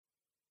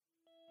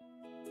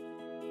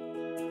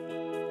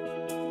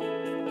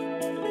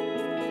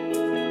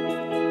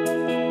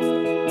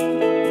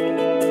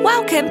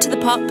Welcome to the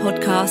Park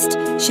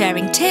Podcast,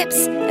 sharing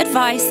tips,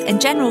 advice and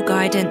general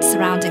guidance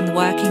surrounding the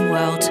working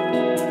world.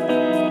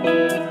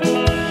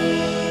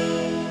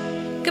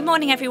 Good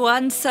morning,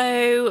 everyone.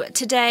 So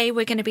today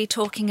we're going to be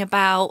talking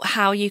about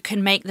how you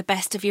can make the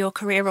best of your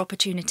career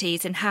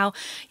opportunities and how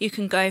you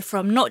can go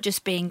from not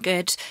just being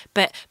good,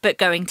 but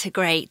going to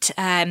great.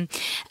 I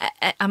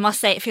must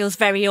say it feels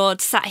very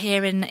odd sat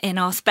here in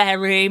our spare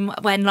room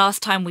when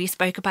last time we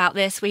spoke about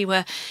this, we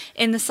were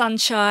in the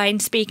sunshine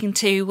speaking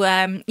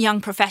to young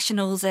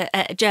professionals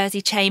at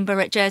Jersey Chamber,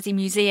 at Jersey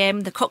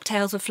Museum. The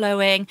cocktails were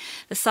flowing,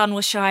 the sun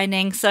was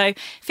shining. So it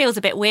feels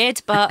a bit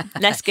weird, but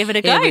let's give it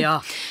a go. Here we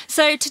are.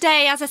 So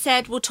today, as I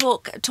said, we'll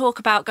talk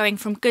about going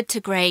from good to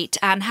great,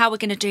 and how we're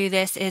going to do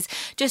this is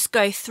just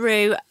go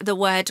through the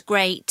word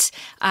great,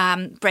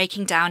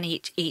 breaking down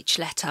each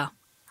letter.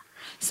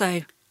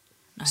 So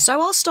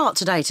I'll start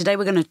today. Today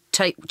we're going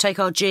to take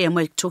our G, and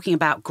we're talking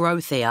about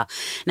growth here.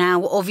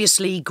 Now,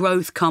 obviously,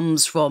 growth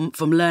comes from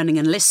learning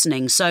and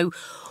listening. So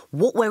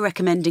what we're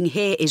recommending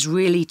here is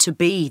really to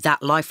be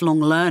that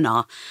lifelong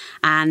learner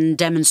and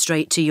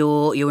demonstrate to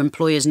your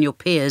employers and your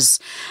peers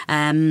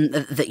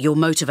that you're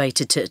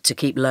motivated to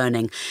keep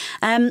learning.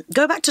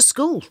 Go back to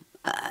school.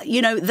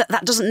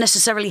 That doesn't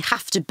necessarily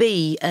have to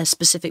be a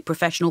specific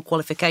professional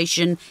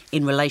qualification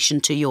in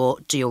relation to your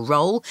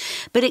role,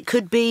 but it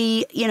could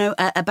be,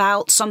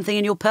 about something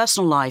in your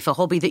personal life, a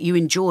hobby that you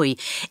enjoy.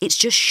 It's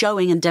just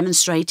showing and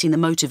demonstrating the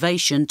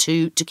motivation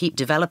to keep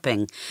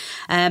developing.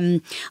 I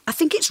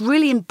think it's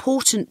really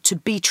important to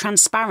be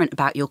transparent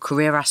about your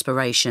career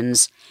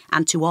aspirations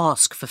and to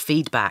ask for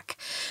feedback.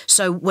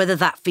 So whether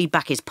that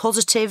feedback is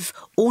positive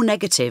or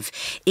negative,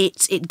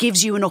 it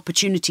gives you an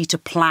opportunity to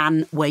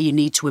plan where you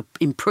need to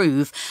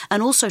improve,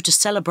 and also to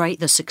celebrate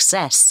the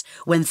success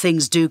when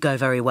things do go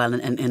very well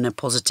and are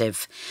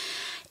positive.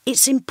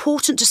 It's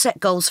important to set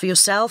goals for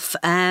yourself,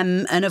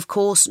 and of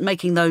course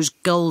making those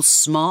goals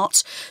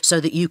smart so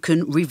that you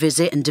can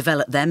revisit and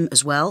develop them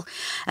as well.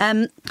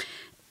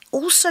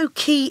 Also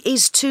key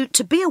is to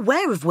be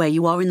aware of where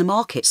you are in the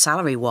market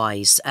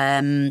salary-wise.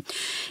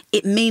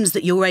 It means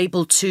that you're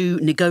able to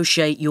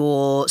negotiate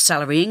your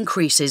salary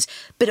increases,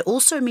 but it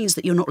also means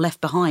that you're not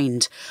left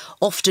behind.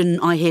 Often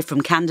I hear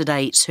from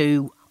candidates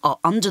who are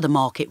under the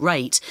market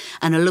rate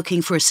and are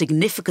looking for a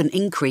significant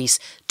increase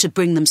to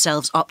bring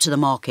themselves up to the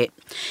market.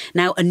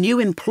 Now, a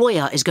new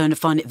employer is going to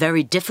find it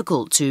very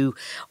difficult to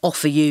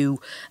offer you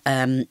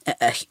a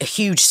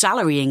huge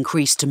salary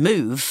increase to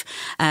move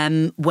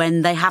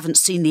when they haven't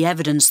seen the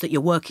evidence that you're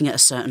working at a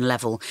certain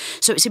level.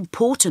 So it's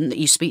important that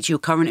you speak to your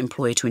current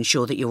employer to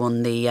ensure that you're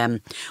on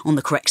the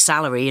correct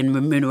salary and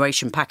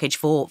remuneration package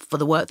for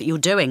the work that you're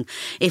doing.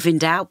 If in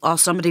doubt,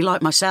 ask somebody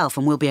like myself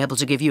and we'll be able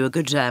to give you a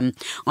good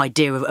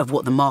idea of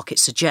what the market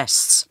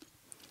suggests.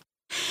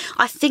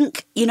 I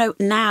think,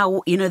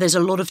 now, there's a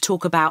lot of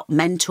talk about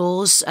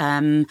mentors,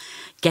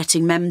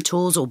 getting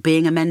mentors or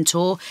being a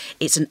mentor.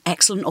 It's an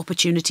excellent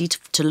opportunity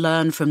to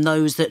learn from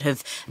those that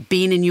have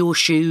been in your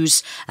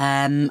shoes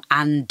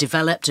and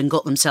developed and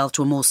got themselves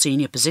to a more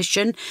senior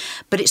position.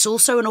 But it's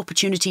also an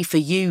opportunity for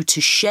you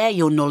to share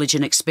your knowledge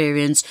and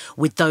experience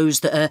with those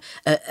that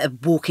are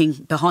walking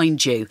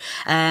behind you.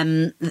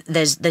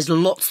 There's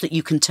lots that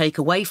you can take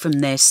away from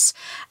this.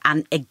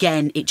 And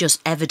again, it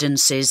just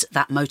evidences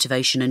that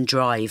motivation and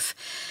drive.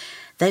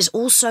 There's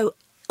also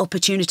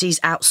opportunities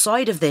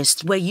outside of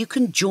this where you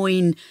can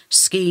join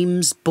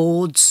schemes,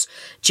 boards.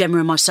 Gemma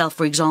and myself,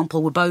 for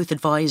example, were both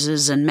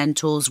advisors and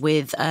mentors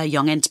with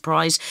Young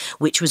Enterprise,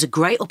 which was a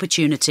great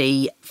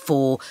opportunity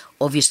for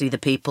obviously the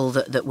people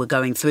that were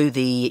going through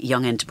the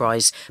Young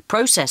Enterprise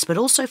process, but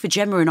also for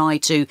Gemma and I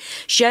to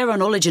share our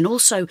knowledge and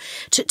also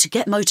to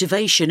get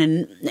motivation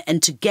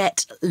and to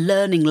get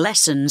learning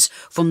lessons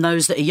from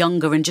those that are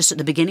younger and just at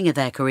the beginning of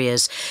their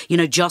careers.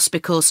 Just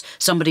because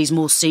somebody's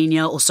more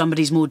senior or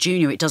somebody's more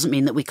junior, it doesn't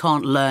mean that we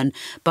can't learn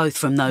both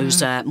from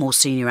those more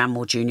senior and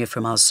more junior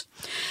from us.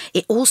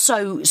 It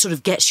also sort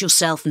of gets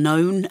yourself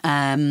known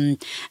and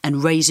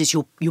raises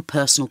your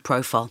personal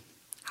profile.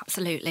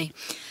 Absolutely.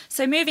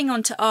 So moving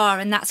on to R,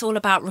 and that's all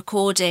about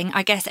recording,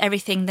 I guess,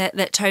 everything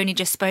that Tony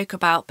just spoke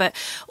about, but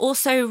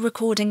also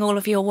recording all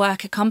of your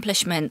work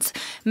accomplishments.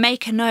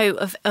 Make a note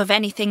of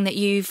anything that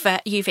you've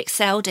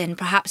excelled in.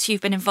 Perhaps you've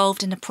been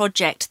involved in a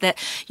project that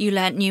you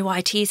learnt new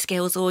IT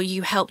skills, or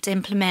you helped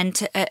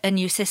implement a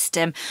new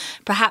system.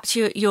 Perhaps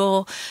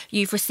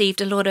you've received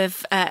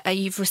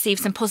you've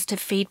received some positive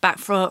feedback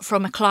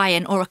from a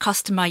client or a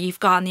customer. You've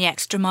gone the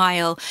extra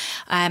mile.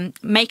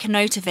 Make a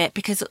note of it,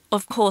 because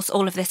of course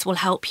all of this will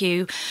help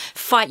you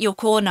fight your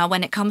corner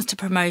when it comes to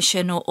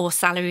promotion or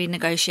salary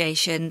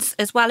negotiations,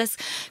 as well as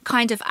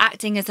kind of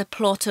acting as a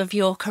plot of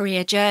your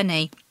career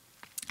journey.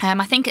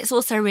 I think it's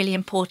also really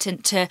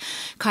important to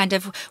kind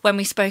of, when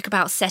we spoke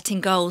about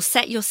setting goals,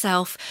 set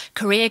yourself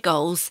career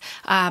goals,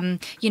 have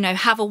a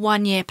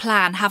 1-year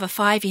plan, have a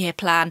 5-year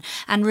plan,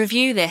 and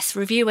review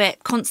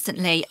it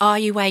constantly. Are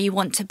you where you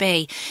want to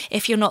be?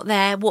 If you're not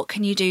there, what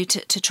can you do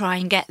to try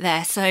and get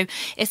there? So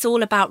it's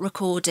all about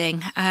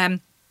recording.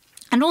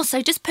 And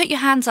also just put your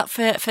hands up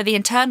for the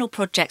internal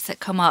projects that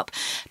come up.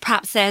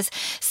 Perhaps there's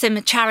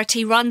some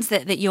charity runs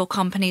that your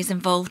company is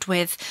involved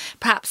with.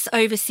 Perhaps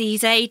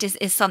overseas aid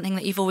is something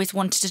that you've always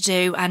wanted to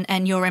do,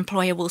 and your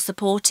employer will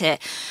support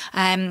it.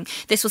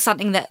 This was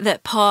something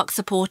that Park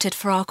supported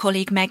for our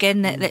colleague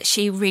Megan, that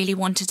she really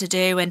wanted to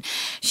do, and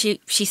she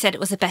said it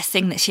was the best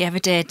thing that she ever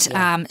did.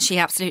 Yeah. She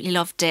absolutely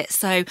loved it.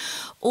 So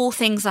all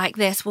things like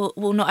this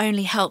will not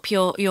only help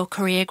your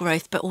career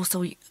growth, but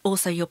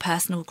also your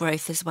personal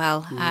growth as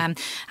well.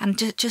 And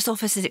just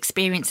offers us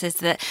experiences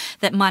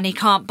that money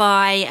can't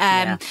buy,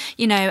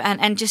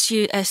 and just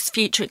you as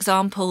future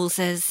examples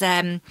as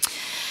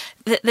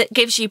that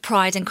gives you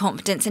pride and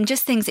confidence, and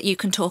just things that you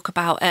can talk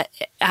about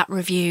at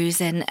reviews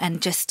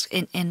and just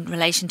in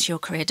relation to your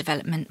career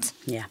development.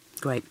 Yeah.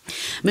 Great.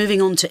 Moving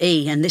on to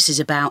E, and this is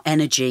about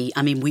energy.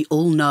 I mean, we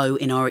all know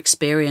in our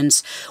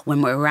experience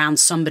when we're around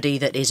somebody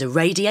that is a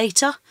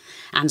radiator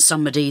and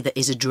somebody that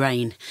is a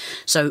drain.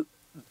 So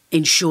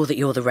ensure that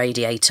you're the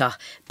radiator.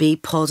 Be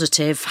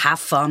positive, have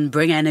fun,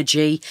 bring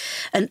energy.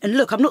 And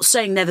look, I'm not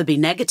saying never be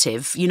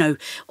negative. You know,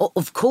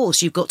 of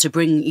course, you've got to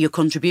bring your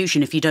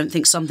contribution if you don't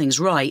think something's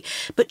right,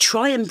 but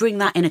try and bring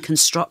that in a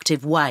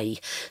constructive way.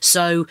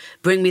 So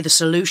bring me the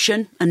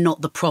solution and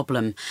not the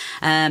problem.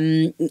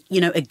 Again,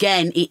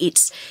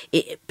 it's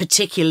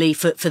particularly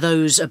for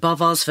those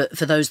above us,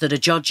 for those that are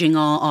judging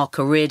our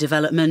career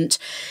development,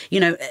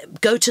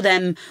 go to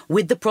them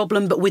with the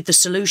problem, but with the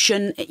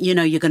solution,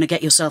 you're going to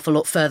get yourself a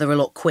lot further, a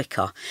lot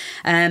quicker.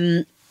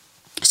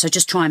 So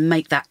just try and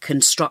make that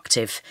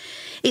constructive.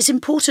 It's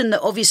important that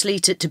obviously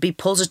to be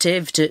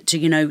positive, to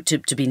be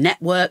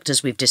networked,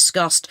 as we've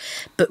discussed,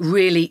 but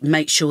really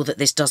make sure that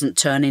this doesn't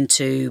turn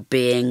into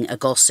being a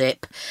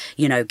gossip,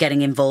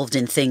 getting involved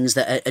in things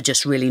that are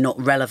just really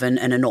not relevant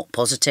and are not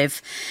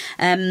positive.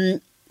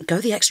 Go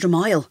the extra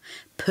mile.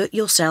 Put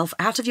yourself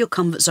out of your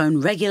comfort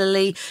zone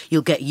regularly.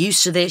 You'll get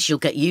used to this. You'll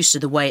get used to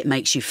the way it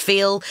makes you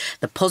feel,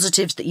 the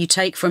positives that you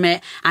take from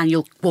it, and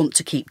you'll want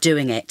to keep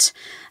doing it.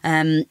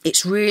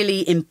 It's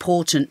really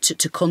important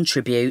to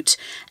contribute,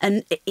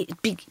 and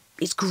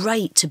it's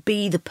great to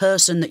be the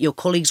person that your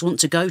colleagues want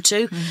to go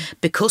to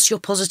because you're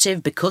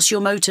positive, because you're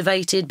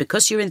motivated,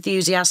 because you're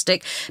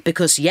enthusiastic,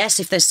 because, yes,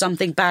 if there's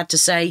something bad to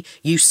say,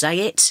 you say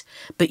it,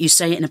 but you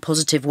say it in a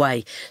positive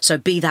way. So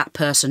be that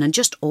person and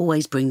just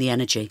always bring the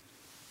energy.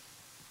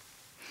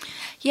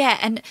 Yeah,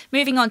 and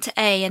moving on to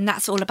A, and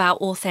that's all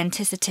about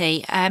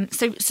authenticity.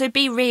 So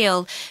be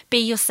real, be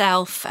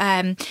yourself.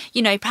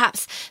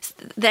 Perhaps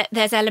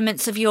there's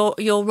elements of your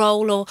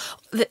role or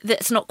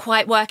that's not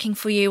quite working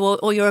for you,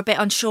 or you're a bit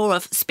unsure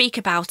of. Speak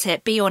about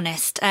it. Be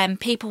honest.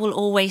 People will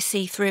always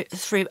see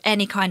through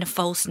any kind of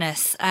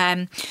falseness.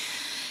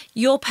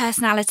 Your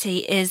personality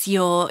is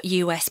your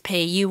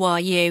USP. You are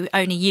you.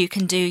 Only you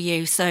can do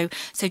you. So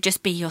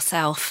just be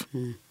yourself.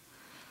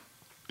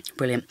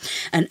 Brilliant.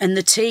 And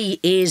the T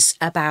is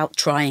about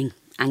trying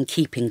and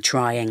keeping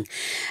trying.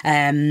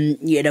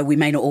 We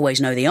may not always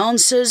know the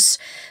answers,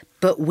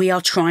 but we are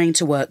trying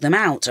to work them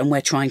out, and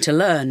we're trying to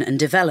learn and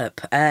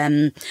develop.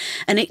 And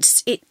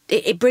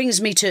it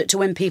brings me to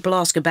when people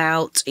ask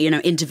about,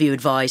 interview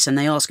advice, and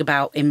they ask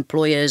about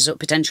employers or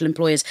potential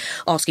employers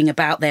asking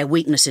about their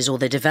weaknesses or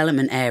their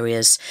development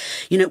areas.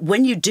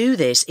 When you do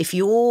this, if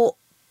you're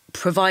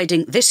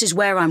providing, this is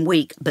where I'm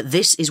weak, but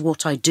this is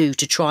what I do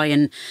to try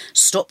and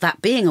stop that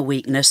being a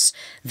weakness,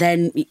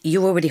 then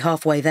you're already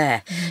halfway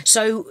there.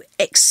 So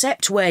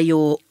accept where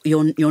you're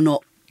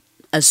not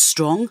as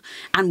strong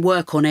and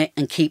work on it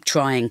and keep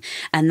trying,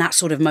 and that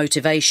sort of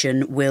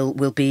motivation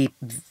will be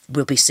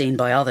seen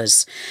by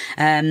others.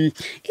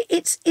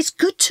 It's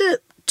good to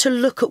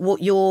look at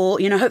what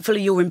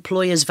hopefully your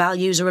employer's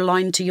values are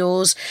aligned to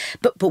yours,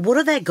 but what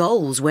are their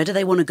goals? Where do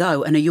they want to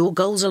go? And are your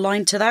goals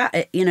aligned to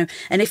that? And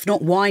if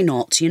not, why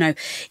not?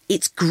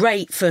 It's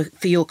great for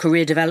your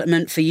career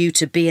development, for you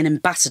to be an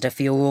ambassador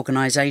for your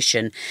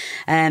organisation.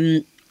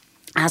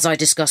 As I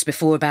discussed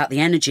before about the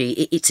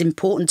energy, it's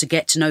important to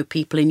get to know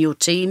people in your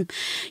team,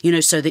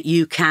 so that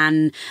you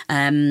can,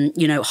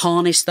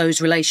 harness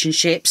those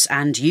relationships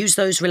and use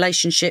those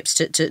relationships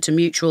to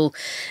mutual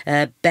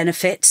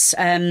benefits.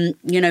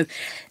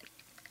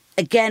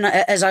 Again,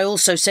 as I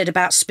also said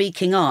about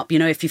speaking up,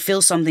 if you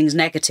feel something's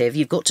negative,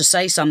 you've got to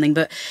say something.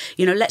 But,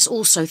 let's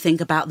also think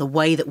about the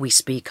way that we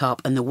speak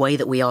up and the way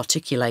that we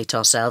articulate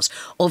ourselves,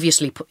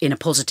 obviously in a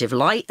positive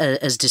light,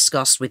 as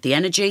discussed with the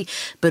energy,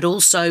 but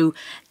also,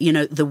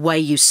 the way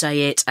you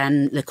say it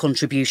and the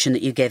contribution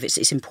that you give.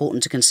 It's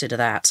important to consider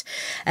that.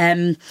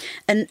 And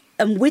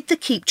with the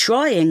keep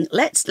trying,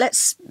 let's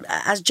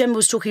as Gemma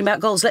was talking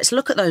about goals, let's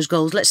look at those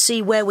goals. Let's see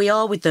where we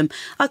are with them.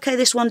 Okay,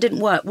 this one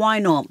didn't work. Why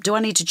not? Do I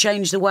need to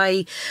change the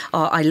way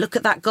I look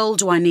at that goal?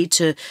 Do I need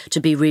to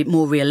be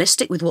more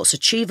realistic with what's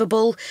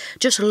achievable?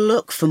 Just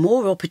look for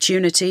more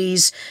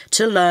opportunities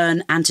to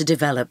learn and to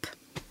develop.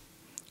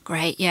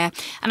 Great, yeah.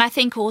 And I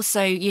think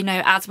also, you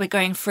know, as we're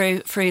going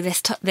through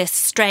this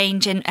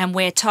strange and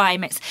weird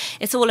time,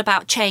 it's all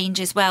about change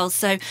as well.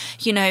 So,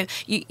 you know,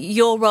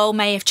 your role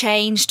may have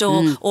changed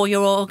or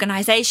your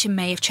organisation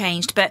may have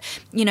changed, but,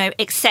 you know,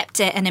 accept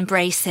it and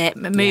embrace it.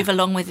 Move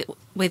along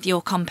with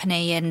your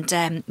company and,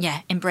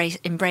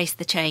 embrace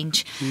the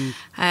change.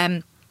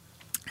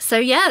 So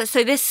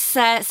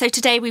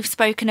today we've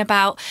spoken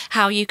about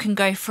how you can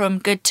go from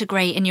good to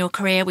great in your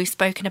career. We've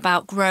spoken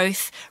about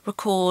growth,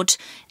 record,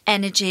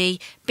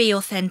 energy, be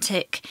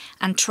authentic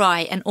and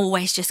try, and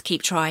always just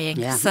keep trying.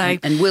 Yeah, so,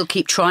 and we'll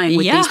keep trying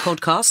with these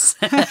podcasts.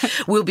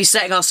 We'll be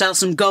setting ourselves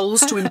some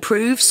goals to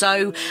improve.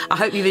 So I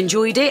hope you've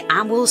enjoyed it,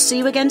 and we'll see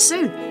you again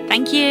soon.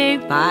 Thank you.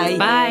 Bye.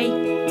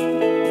 Bye.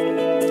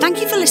 Thank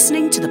you for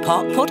listening to the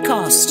Park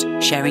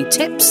Podcast, sharing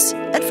tips,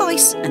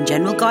 advice and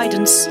general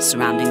guidance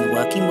surrounding the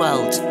working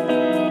world.